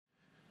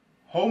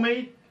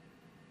homemade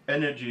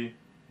energy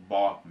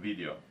bar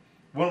video.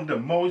 One of the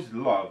most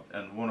loved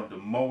and one of the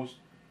most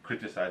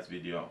criticized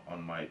video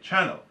on my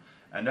channel.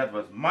 And that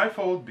was my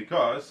fault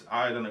because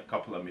I done a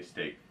couple of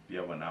mistakes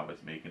when I was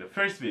making the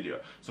first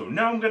video. So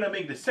now I'm gonna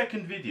make the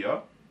second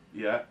video,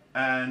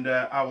 and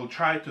I will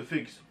try to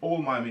fix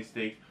all my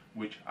mistakes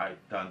which I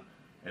done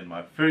in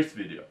my first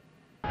video.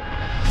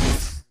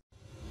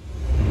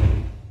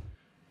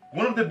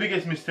 One of the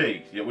biggest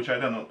mistakes which I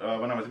done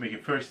when I was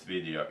making first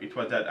video, it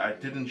was that I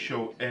didn't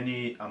show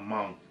any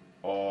amount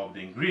of the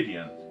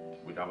ingredients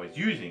which I was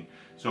using.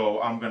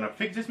 So I'm gonna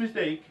fix this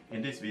mistake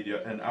in this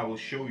video, and I will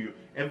show you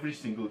every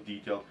single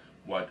detail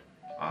what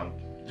I'm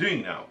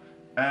doing now.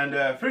 And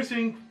first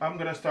thing, I'm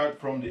gonna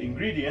start from the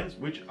ingredients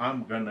which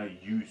I'm gonna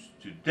use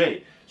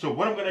today. So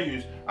what I'm gonna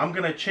use, I'm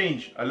gonna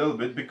change a little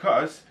bit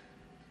because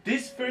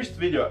this first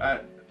video,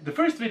 the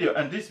first video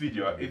and this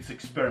video, it's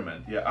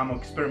experiment. I'm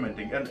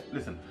experimenting. And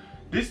listen,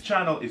 this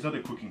channel is not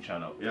a cooking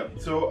channel.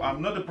 So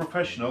I'm not a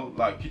professional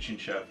like kitchen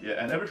chef.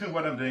 And everything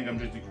what I'm doing, I'm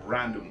just doing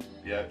random.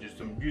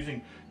 I'm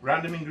using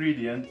random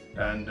ingredients,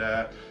 and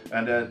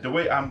the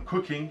way I'm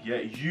cooking,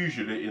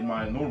 usually in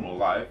my normal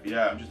life,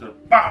 I'm just a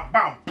bam,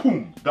 bam,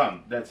 boom,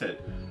 done. That's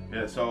it.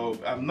 So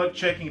I'm not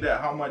checking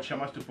that how much I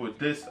must to put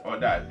this or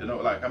that. You know,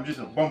 like I'm just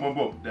a boom, boom,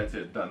 boom. That's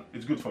it, done.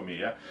 It's good for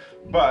me.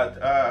 But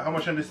how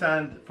much I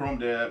understand from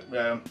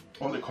the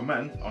on the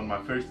comment on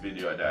my first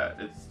video that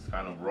it's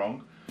kind of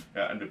wrong.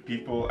 And the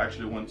people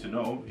actually want to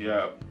know,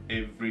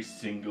 every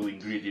single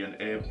ingredient,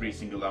 every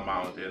single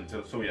amount, and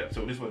so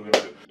this is what we're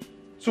gonna do.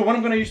 So what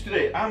I'm gonna use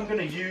today, I'm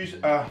gonna use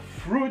a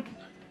fruit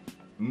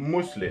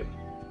muesli,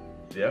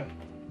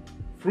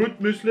 fruit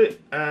muesli,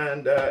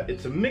 and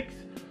it's a mix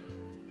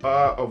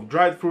of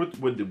dried fruit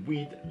with the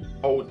wheat,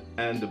 oat,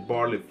 and the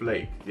barley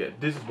flake.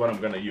 This is what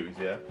I'm gonna use.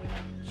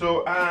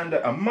 So, and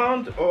the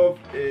amount of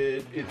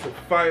it, it's a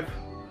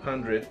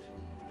 500.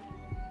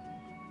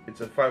 It's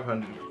a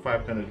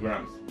 500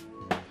 grams.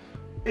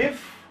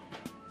 If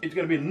it's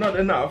gonna be not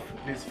enough,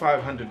 this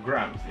 500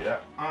 grams,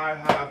 I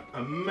have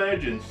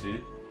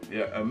emergency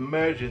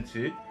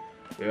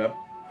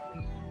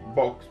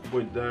box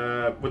with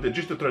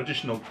just a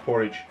traditional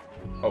porridge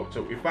oat.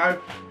 So if I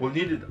will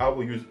need it, I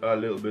will use a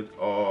little bit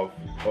of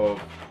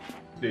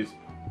this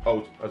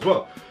oat as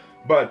well.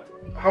 But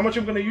how much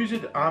I'm gonna use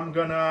it, I'm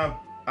gonna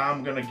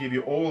give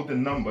you all the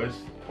numbers,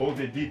 all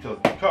the details,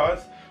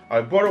 because I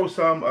borrow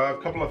a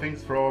couple of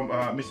things from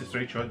Mrs.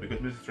 Rachel, because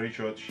Mrs.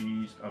 Rachel,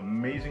 she's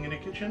amazing in the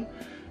kitchen,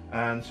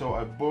 and so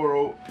I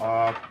borrow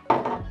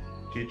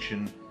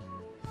kitchen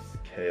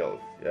scales.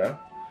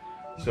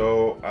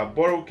 So I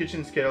borrow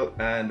kitchen scale,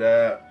 and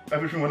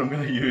everything what I'm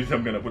gonna use,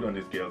 I'm gonna put on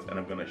the scales, and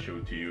I'm gonna show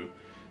it to you.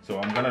 So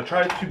I'm gonna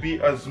try to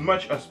be as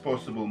much as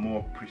possible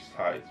more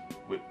precise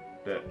with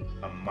the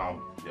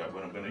amount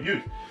what I'm gonna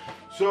use.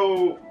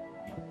 So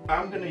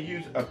I'm gonna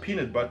use a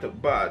peanut butter,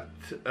 but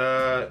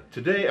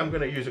today I'm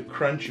gonna use a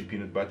crunchy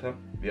peanut butter.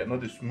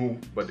 Not the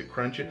smooth, but the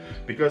crunchy,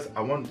 because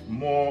I want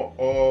more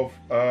of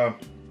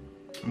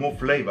more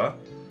flavor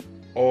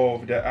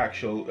of the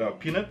actual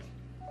peanut.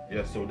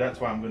 So that's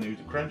why I'm gonna use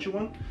a crunchy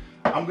one.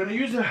 I'm gonna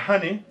use the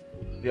honey.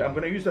 I'm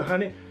gonna use the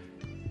honey,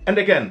 and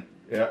again,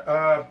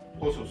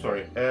 also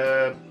sorry,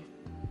 the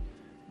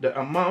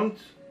amount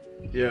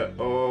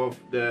of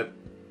the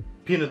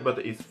peanut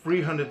butter is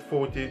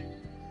 340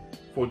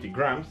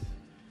 grams,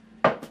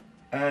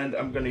 and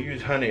I'm gonna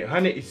use honey.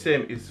 Honey is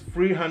same, is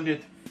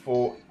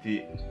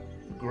 340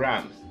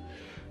 grams.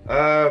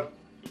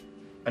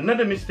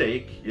 Another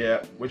mistake,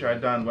 which I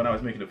done when I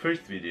was making the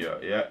first video,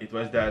 it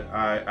was that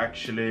I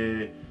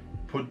actually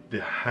put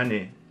the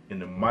honey in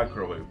the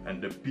microwave,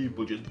 and the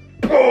people just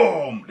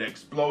boom, they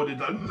exploded.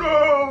 Like,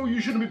 no,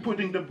 you shouldn't be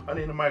putting the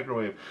honey in the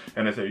microwave.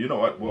 And I said, you know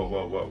what?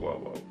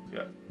 Whoa.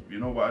 You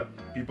know what,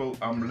 people,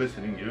 I'm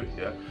listening to you,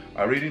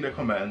 I'm reading the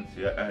comments,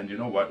 and you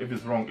know what, if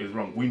it's wrong, it's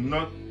wrong. We're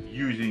not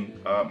using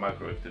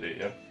microwave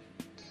today,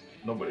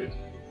 nobody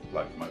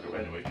likes microwave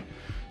anyway.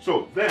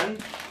 So then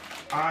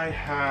I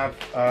have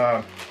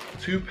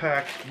 2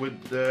 packs with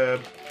the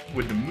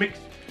mix.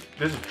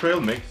 This is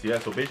trail mix,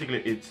 so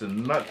basically it's a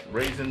nut,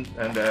 raisins,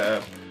 and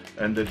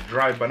the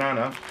dry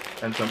banana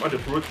and some other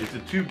fruits. It's a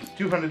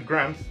 200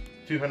 grams.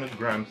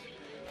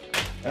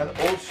 And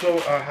also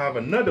I have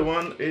another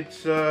one,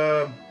 it's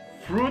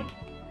fruit,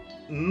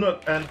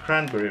 nut, and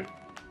cranberry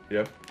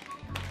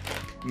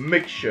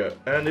mixture,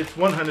 and it's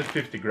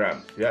 150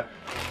 grams.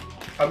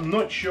 I'm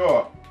not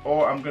sure,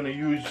 or I'm gonna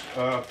use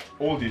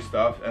all this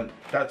stuff, and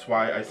that's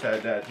why I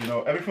said that,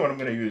 everything what I'm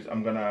gonna use,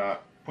 I'm gonna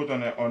put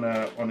on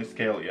a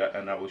scale,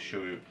 and I will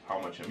show you how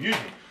much I'm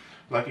using.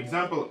 Like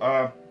example,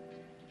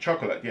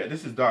 chocolate.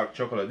 This is dark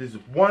chocolate. This is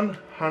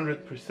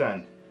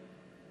 100%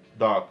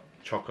 dark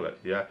chocolate.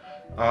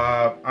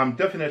 I'm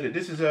definitely,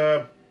 this is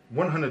a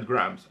 100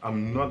 grams.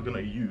 I'm not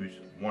gonna use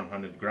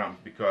 100 grams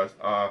because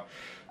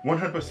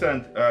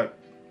 100%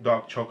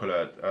 dark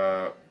chocolate,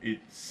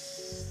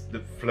 it's the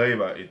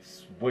flavor,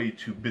 it's way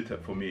too bitter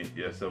for me.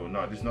 So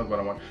no, this is not what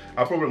I want.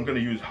 I probably am gonna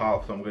use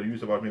half, so I'm gonna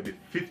use about maybe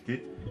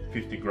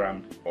 50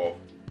 grams of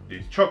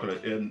this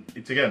chocolate, and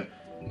it's again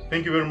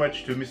thank you very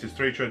much to Mrs.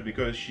 Traychard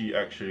because she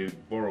actually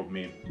borrowed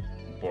me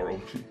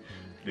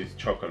this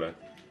chocolate.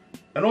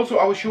 And also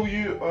I will show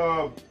you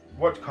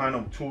what kind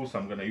of tools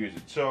I'm gonna use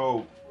it.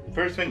 So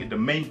first thing, the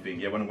main thing,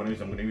 yeah, what I'm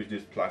gonna use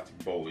this plastic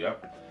bowl, yeah.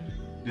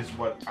 This is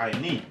what I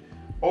need.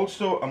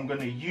 Also, I'm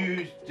gonna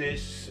use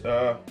this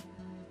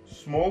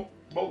small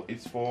bowl.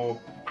 It's for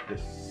the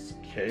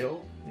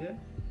scale, yeah,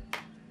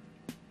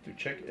 to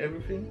check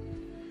everything.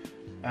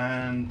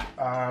 And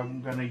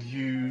I'm gonna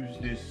use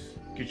this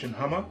kitchen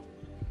hammer,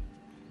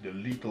 the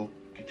little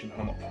kitchen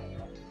hammer.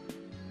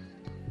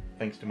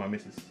 Thanks to my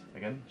missus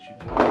again.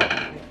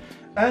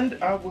 And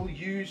I will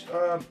use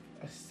a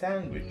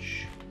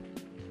sandwich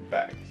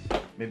bag,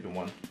 maybe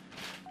one.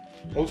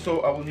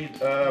 Also, I will need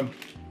the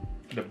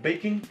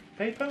baking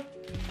paper,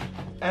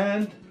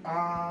 and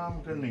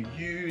I'm gonna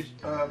use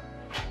a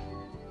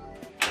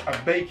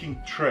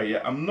baking tray.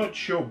 I'm not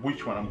sure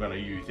which one I'm gonna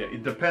use.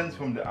 It depends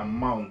from the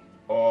amount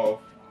of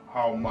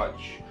how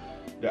much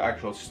the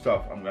actual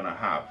stuff I'm gonna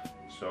have.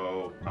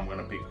 So I'm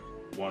gonna pick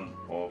one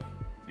of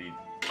the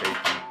baking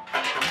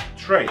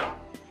tray.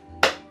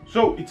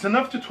 So it's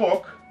enough to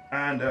talk,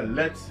 and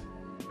let's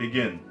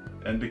begin.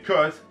 And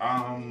because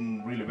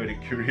I'm really very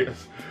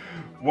curious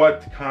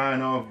what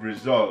kind of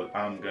result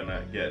I'm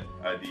gonna get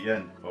at the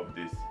end of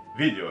this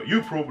video,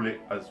 you probably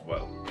as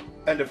well.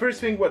 And the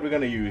first thing what we're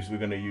gonna use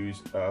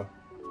a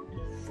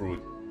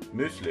fruit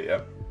muesli,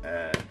 yeah?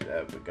 And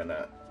we're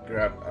gonna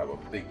grab our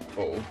big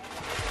bowl,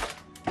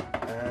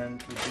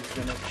 and we're just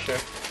gonna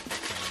check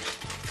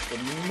the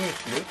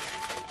muesli.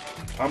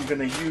 I'm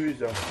gonna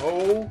use a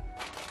whole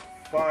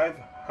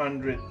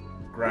 500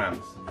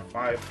 grams.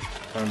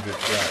 500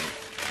 grams.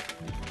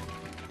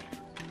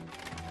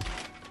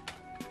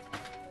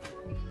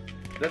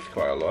 That's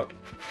quite a lot.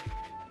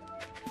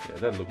 Yeah,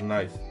 that looks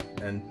nice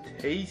and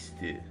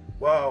tasty.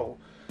 Wow,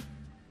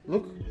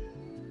 look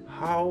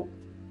how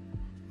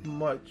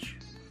much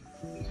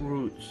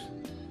fruits.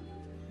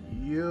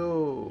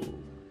 Yo,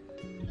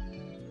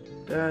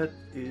 that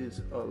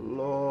is a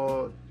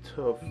lot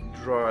of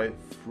dry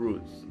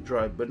fruits,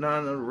 dry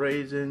banana,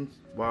 raisins.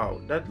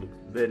 Wow, that looks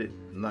very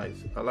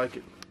nice. I like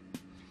it.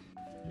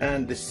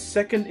 And the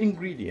second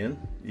ingredient,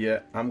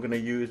 yeah, I'm gonna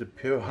use a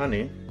pure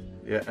honey,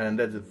 yeah, and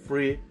that's a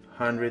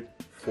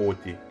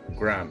 340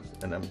 grams.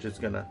 And I'm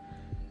just gonna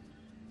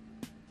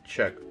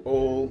check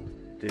all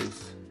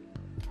this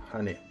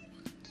honey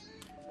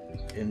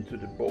into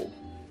the bowl.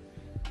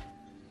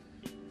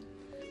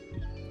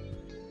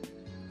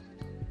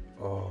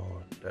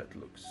 Oh, that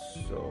looks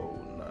so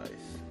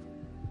nice.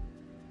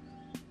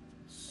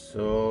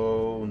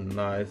 So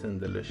nice and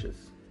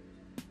delicious.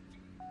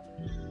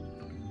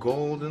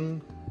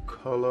 Golden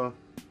color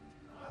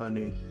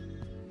honey.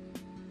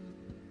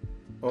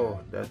 Oh,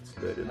 that's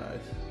very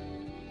nice.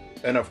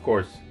 And of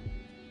course,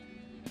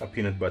 a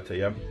peanut butter,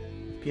 yeah.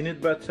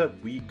 Peanut butter,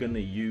 we're gonna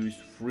use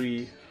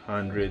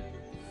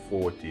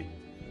 340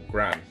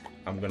 grams.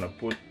 I'm gonna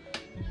put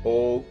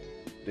all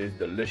this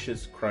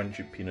delicious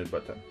crunchy peanut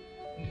butter.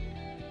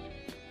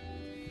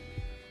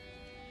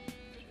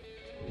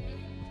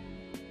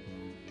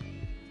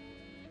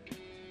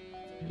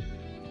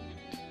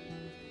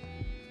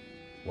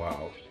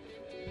 Wow,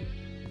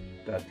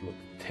 that looks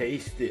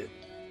tasty.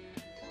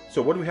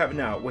 So what do we have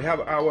now? We have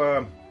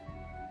our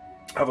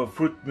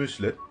fruit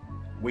muesli,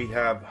 we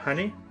have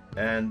honey,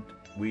 and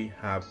we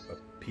have a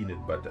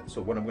peanut butter.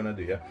 So what I'm gonna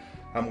do, yeah,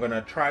 I'm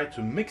gonna try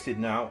to mix it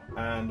now,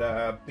 and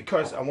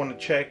because I want to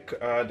check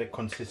the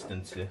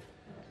consistency,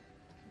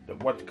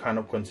 what kind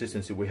of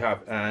consistency we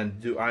have, and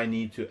do I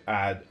need to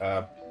add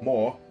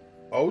more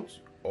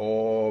oats,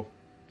 or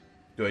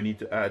do I need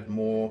to add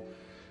more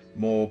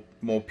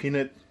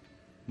peanut,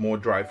 more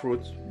dry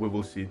fruits? We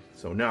will see.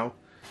 So now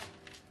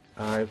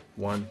I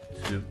want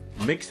to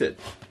mix it.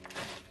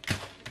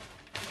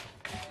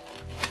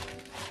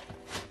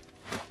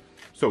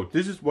 So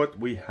this is what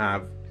we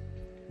have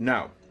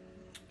now.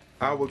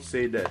 I would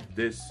say that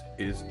this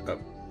is a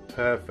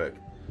perfect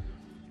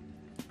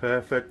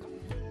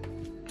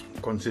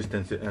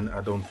consistency, and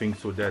I don't think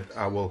so that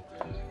I will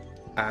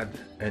add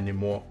any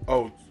more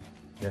oats.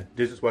 Yeah,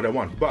 this is what I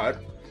want, but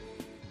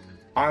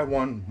I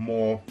want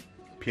more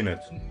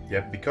peanuts,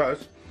 yeah,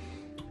 because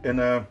in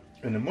a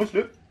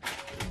muesli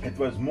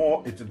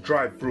it's a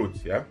dry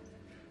fruits, yeah.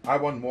 I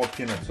want more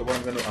peanuts, so what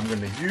I'm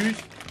gonna use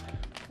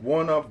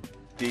one of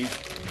these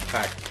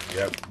packs,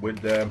 yeah,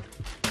 with the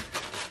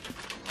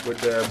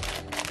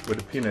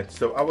peanuts.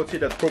 So I would say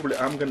that probably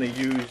I'm gonna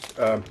use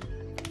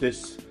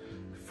this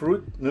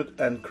fruit, nut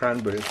and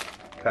cranberry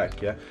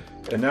pack, yeah.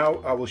 And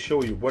now I will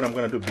show you what I'm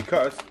gonna do,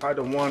 because I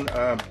don't want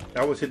I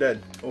would say that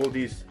all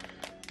these,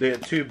 they're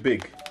too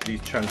big,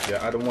 these chunks,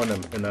 yeah. I don't want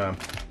them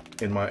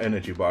in my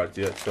energy bars,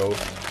 yeah. So,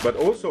 but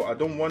also I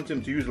don't want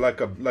them to use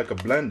like a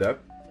blender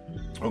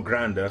or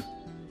grinder,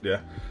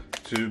 yeah,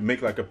 to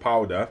make like a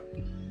powder,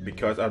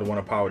 because I don't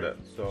want a powder.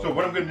 So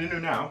what I'm gonna do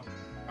now,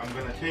 I'm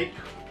gonna take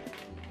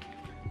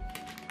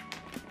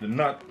the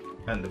nut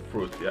and the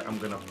fruit, yeah. I'm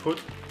gonna put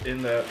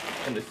in the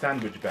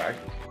sandwich bag.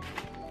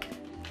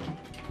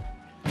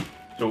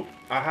 So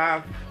I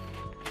have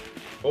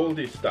all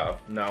this stuff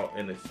now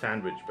in a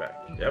sandwich bag.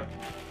 Yep.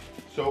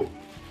 So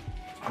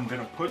I'm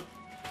gonna put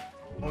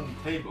on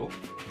the table,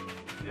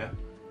 yeah,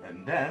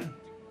 and then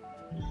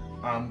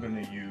I'm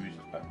gonna use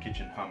a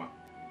kitchen hammer.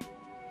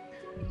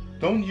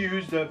 Don't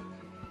use the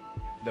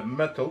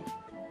metal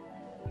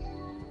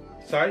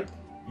side,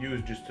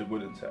 use just the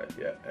wooden side,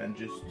 yeah, and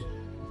just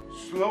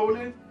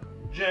slowly,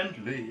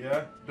 gently,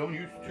 yeah, don't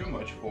use too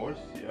much force,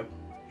 yeah,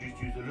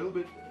 just use a little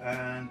bit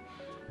and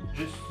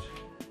just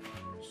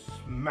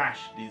smash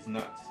these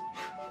nuts.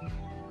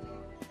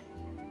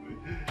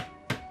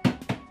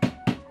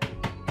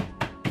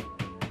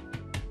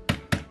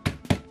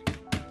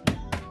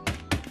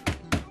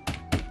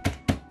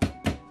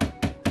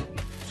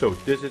 So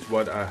this is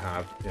what I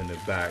have in the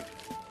bag.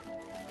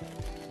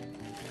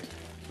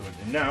 So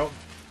now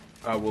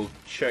I will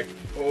check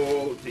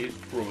all these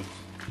fruits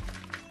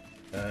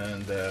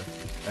and the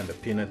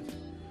peanut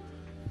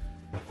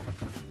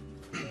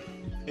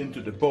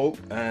into the bowl,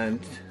 and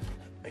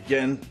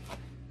again,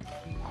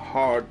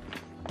 hard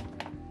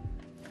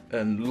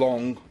and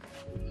long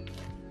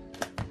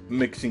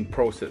mixing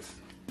process.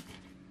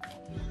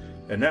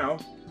 And now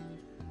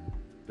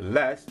the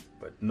last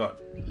but not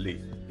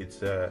least,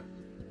 it's a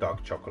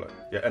dark chocolate,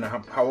 yeah, and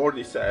I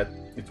already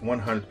said it's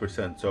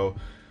 100%, so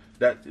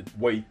that is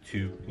way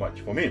too much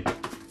for me.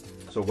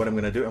 So what I'm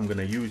gonna do, I'm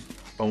gonna use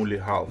only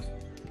half.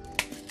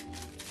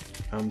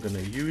 I'm gonna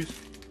use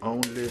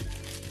only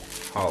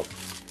half.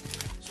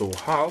 So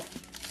half,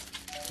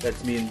 that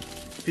means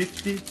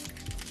 50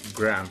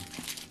 gram.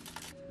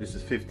 This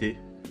is 50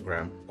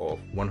 gram of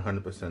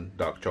 100%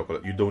 dark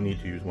chocolate. You don't need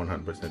to use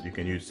 100%, you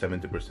can use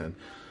 70%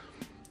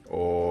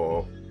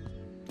 or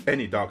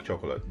any dark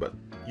chocolate, but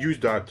use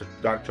dark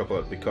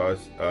chocolate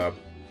because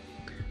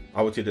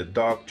I would say the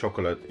dark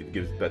chocolate, it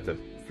gives better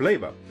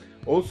flavor.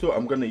 Also,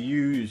 I'm gonna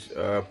use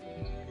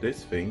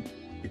this thing.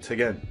 It's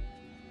again,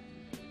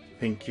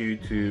 thank you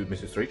to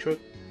Mrs. Rachel,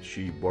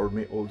 she borrowed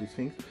me all these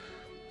things.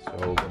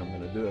 So what I'm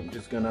gonna do, I'm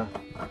just gonna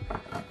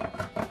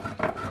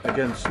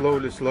again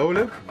slowly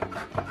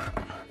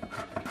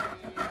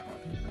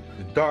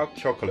the dark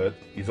chocolate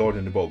is all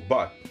in the bowl,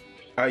 but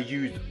I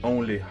used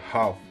only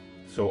half.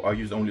 So I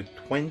use only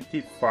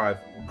 25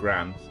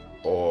 grams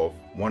of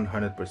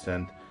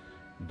 100%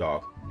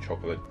 dark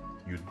chocolate.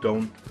 You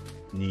don't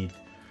need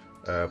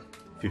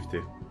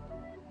 50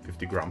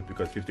 grams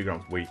because 50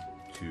 grams way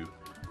too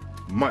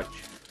much.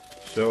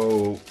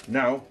 So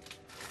now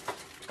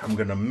I'm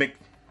gonna mix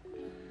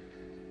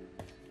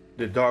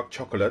the dark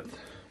chocolate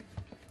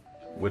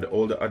with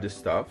all the other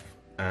stuff,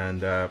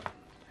 and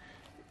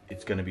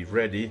it's gonna be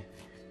ready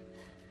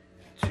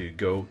to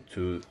go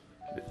to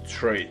the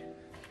tray.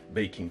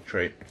 Baking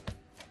tray.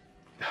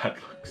 That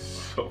looks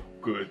so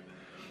good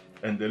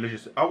and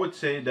delicious. I would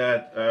say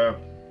that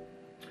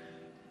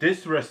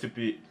this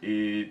recipe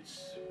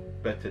is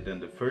better than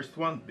the first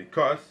one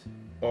because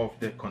of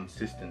the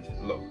consistency.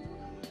 Look,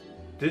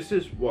 this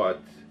is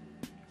what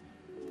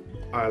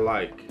I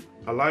like.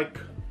 I like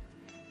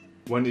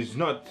when it's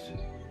not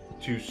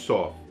too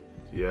soft.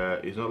 Yeah,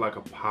 it's not like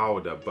a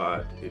powder,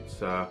 but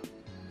it's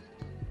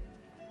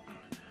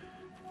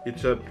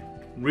a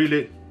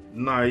really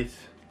nice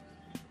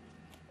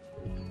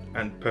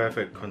and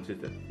perfect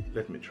consistency.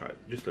 Let me try it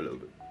just a little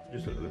bit,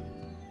 just a little bit.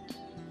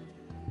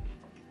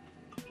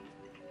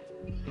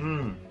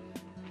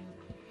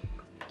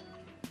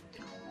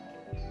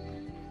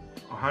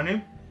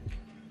 Honey,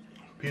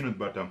 peanut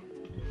butter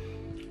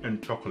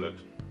and chocolate.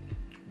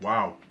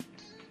 Wow,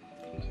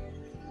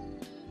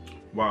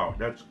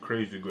 that's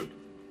crazy good.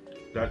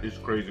 That is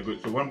crazy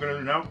good. So what I'm gonna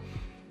do now,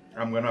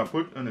 I'm gonna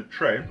put on a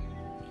tray.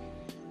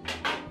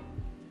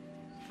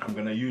 I'm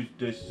gonna use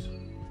this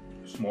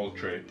small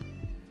tray.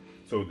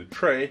 So the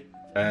tray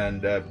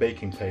and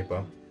baking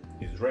paper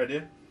is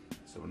ready.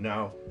 So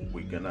now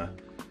we're gonna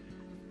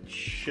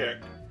check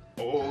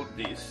all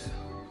this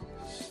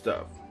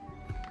stuff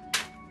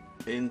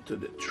into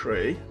the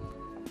tray.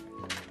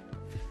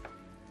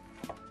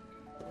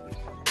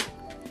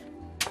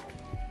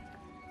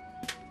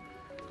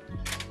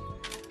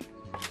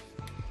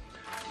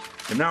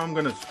 And now I'm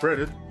gonna spread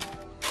it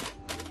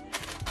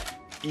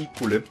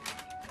equally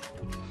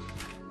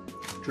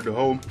to the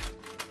whole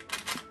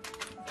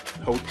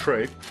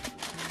tray,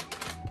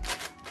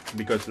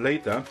 because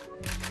later,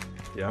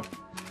 yeah,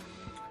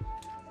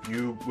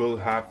 you will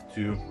have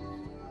to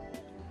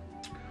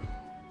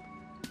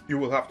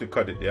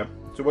cut it, yeah.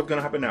 So what's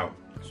gonna happen now?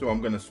 So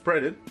I'm gonna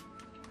spread it,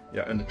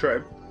 yeah, in the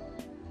tray.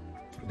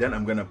 Then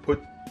I'm gonna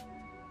put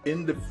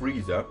in the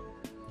freezer,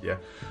 yeah.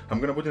 I'm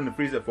gonna put in the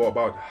freezer for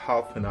about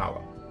half an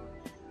hour,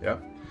 yeah.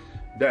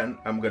 Then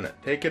I'm gonna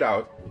take it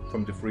out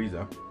from the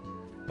freezer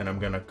and I'm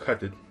gonna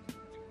cut it,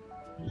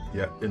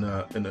 yeah, in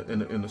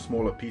a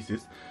smaller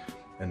pieces,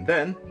 and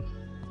then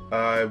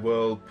I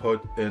will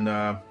put in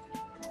a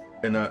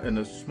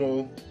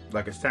small,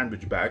 like a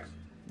sandwich bag,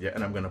 yeah,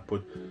 and I'm gonna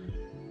put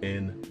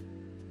in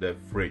the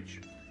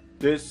fridge.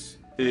 This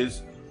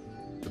is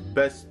the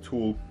best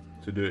tool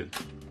to do it.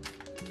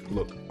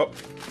 Look, oh,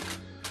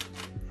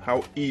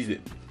 how easy.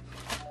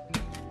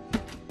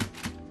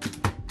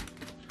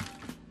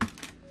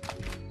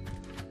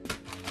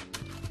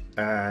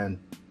 and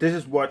this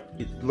is what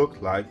it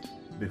looked like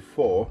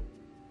before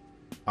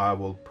I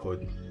will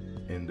put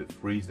in the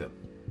freezer.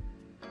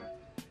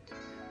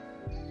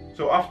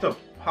 So after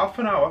half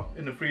an hour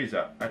in the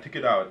freezer, I took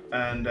it out,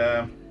 and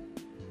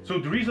so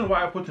the reason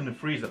why I put in the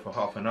freezer for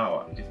half an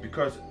hour is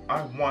because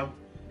I want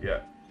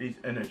these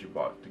energy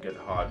bars to get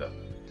harder.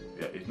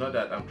 It's not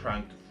that I'm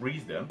trying to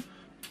freeze them.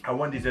 I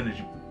want these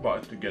energy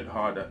bars to get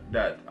harder,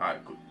 that I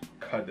could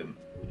cut them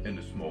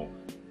into small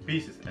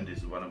pieces, and this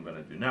is what I'm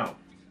gonna do now.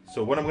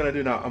 So what I'm gonna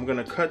do now, I'm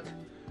gonna cut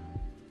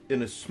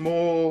in a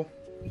small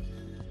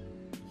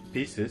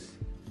pieces,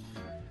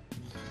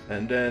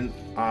 and then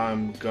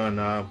I'm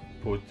gonna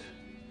put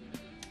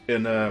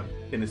in a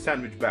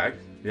sandwich bag.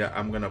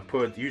 I'm gonna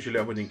put, usually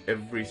I'm putting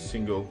every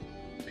single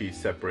piece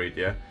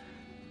separate,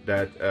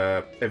 that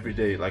every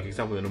day, like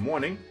example in the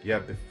morning,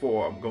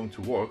 before I'm going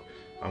to work,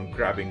 I'm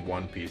grabbing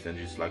one piece and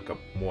just like a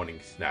morning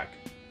snack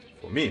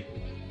for me.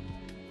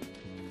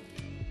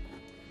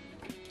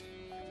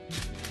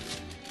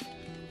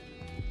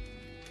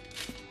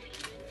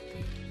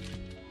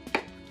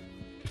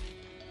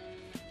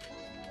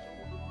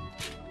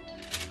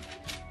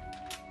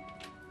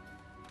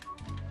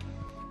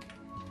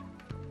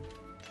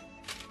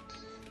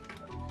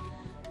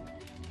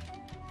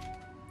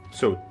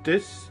 So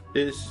this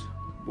is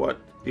what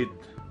it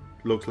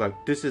looks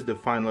like. This is the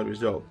final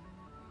result.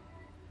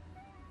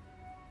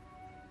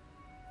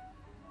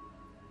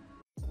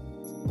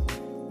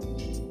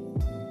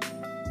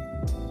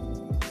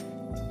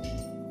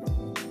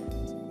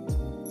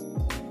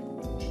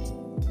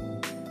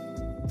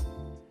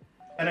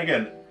 And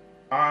again,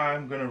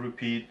 I'm gonna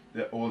repeat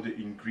all the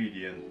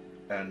ingredients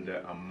and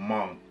the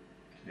amount,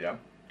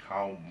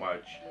 how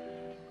much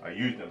I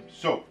use them.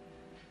 So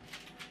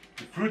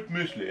the fruit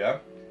muesli,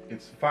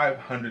 it's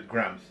 500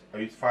 grams. I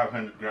use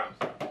 500 grams.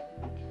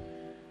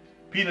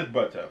 Peanut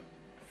butter,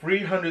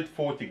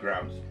 340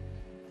 grams.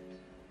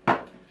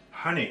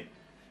 Honey,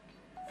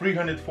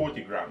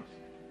 340 grams.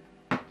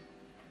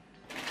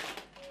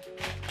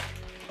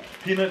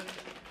 Peanut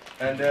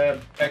and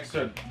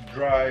extra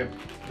dry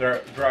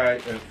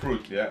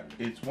fruit,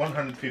 it's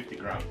 150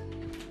 grams.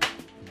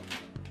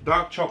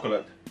 Dark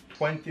chocolate,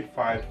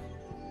 25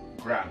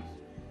 grams.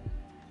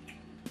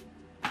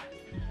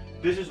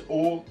 This is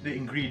all the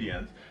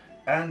ingredients,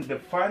 and the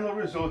final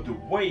result, the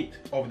weight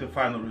of the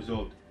final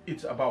result,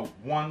 it's about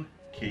 1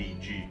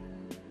 kg.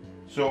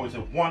 So it's a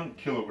 1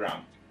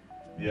 kilogram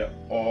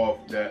of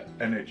the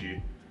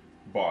energy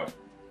bar.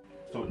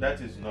 So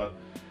that is not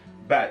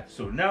bad.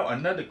 So now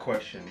another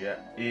question,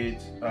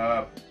 it's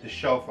the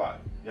shelf life.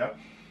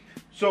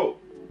 So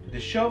the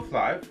shelf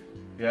life,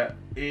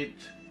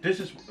 this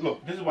is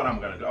what I'm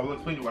gonna do. I will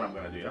explain you what I'm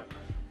gonna do.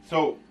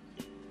 So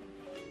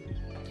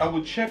I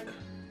will check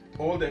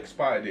all the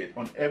expiry date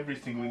on every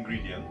single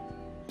ingredient,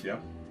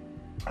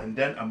 and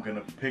then I'm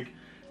gonna pick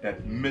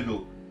that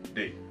middle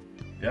date,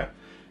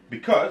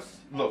 because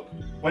look,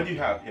 what do you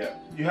have here?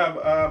 You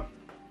have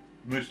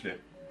muesli,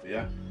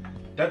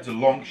 that's a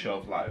long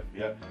shelf life,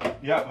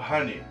 you have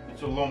honey,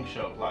 it's a long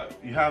shelf life,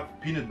 you have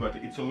peanut butter,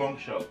 it's a long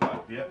shelf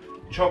life,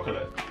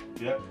 chocolate,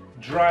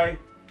 dry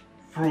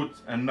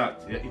fruits and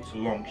nuts, it's a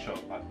long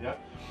shelf life,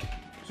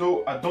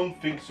 So I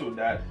don't think so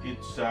that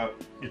it's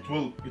it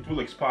will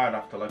expire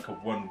after like a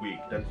 1 week.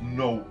 That's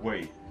no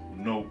way,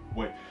 no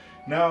way.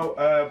 Now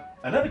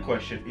another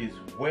question is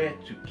where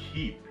to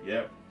keep.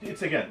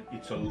 It's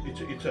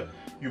a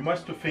you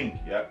must think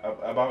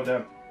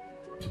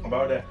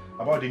about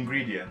the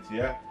ingredients.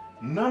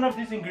 None of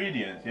these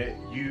ingredients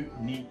you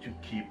need to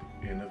keep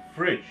in a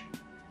fridge,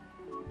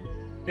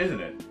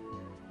 isn't it?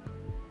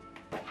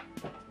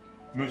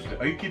 Muesli,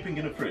 are you keeping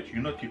in the fridge?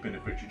 You're not keeping in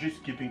the fridge. You're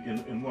just keeping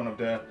in one of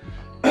the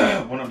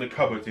one of the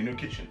cupboards in your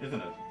kitchen,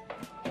 isn't it?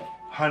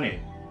 Honey,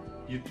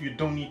 you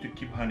don't need to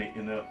keep honey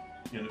in the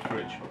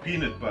fridge.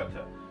 Peanut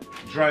butter,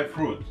 dry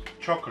fruits,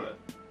 chocolate.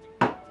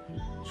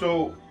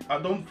 So I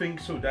don't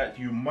think so that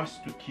you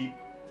must to keep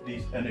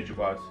these energy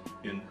bars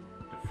in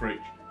the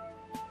fridge.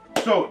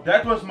 So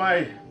that was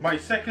my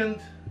second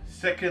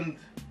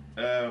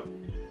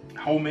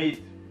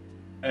homemade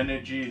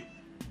energy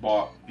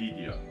bar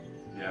video.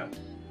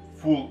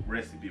 Full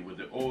recipe with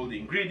all the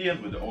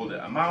ingredients, with all the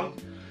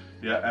amount,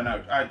 and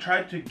I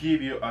tried to give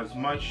you as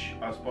much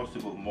as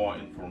possible more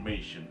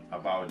information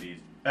about these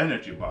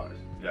energy bars,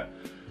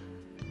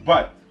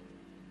 but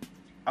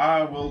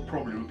I will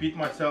probably repeat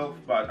myself,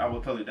 but I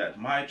will tell you that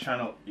my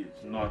channel is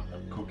not a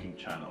cooking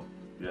channel.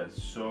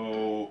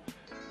 So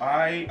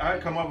I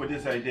come up with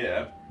this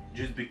idea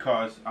just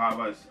because I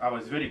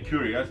was very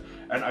curious,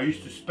 and I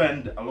used to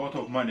spend a lot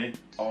of money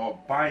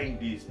buying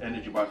these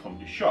energy bars from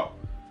the shop.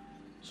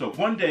 So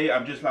one day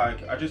I just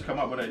come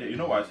up with an idea. You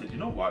know what? I said, you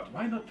know what?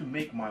 Why not to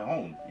make my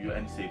own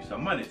and save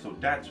some money? So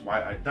that's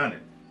why I done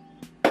it.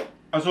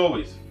 As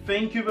always,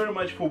 thank you very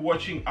much for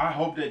watching. I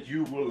hope that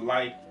you will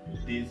like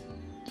this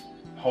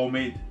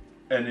homemade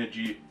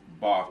energy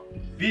bar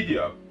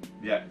video.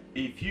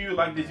 If you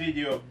like this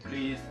video,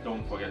 please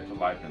don't forget to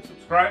like and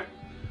subscribe.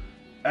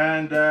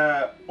 And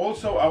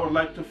also I would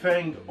like to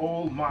thank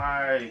all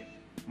my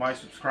my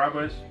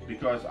subscribers,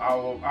 because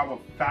our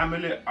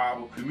family,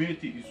 our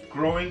community is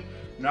growing.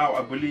 Now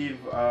I believe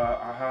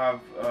I have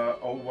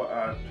over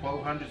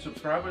 1,200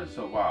 subscribers.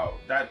 So wow,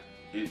 that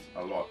is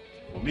a lot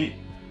for me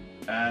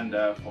and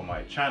for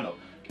my channel.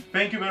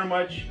 Thank you very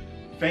much.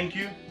 Thank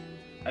you,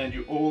 and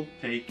you all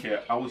take care.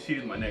 I will see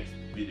you in my next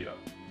video.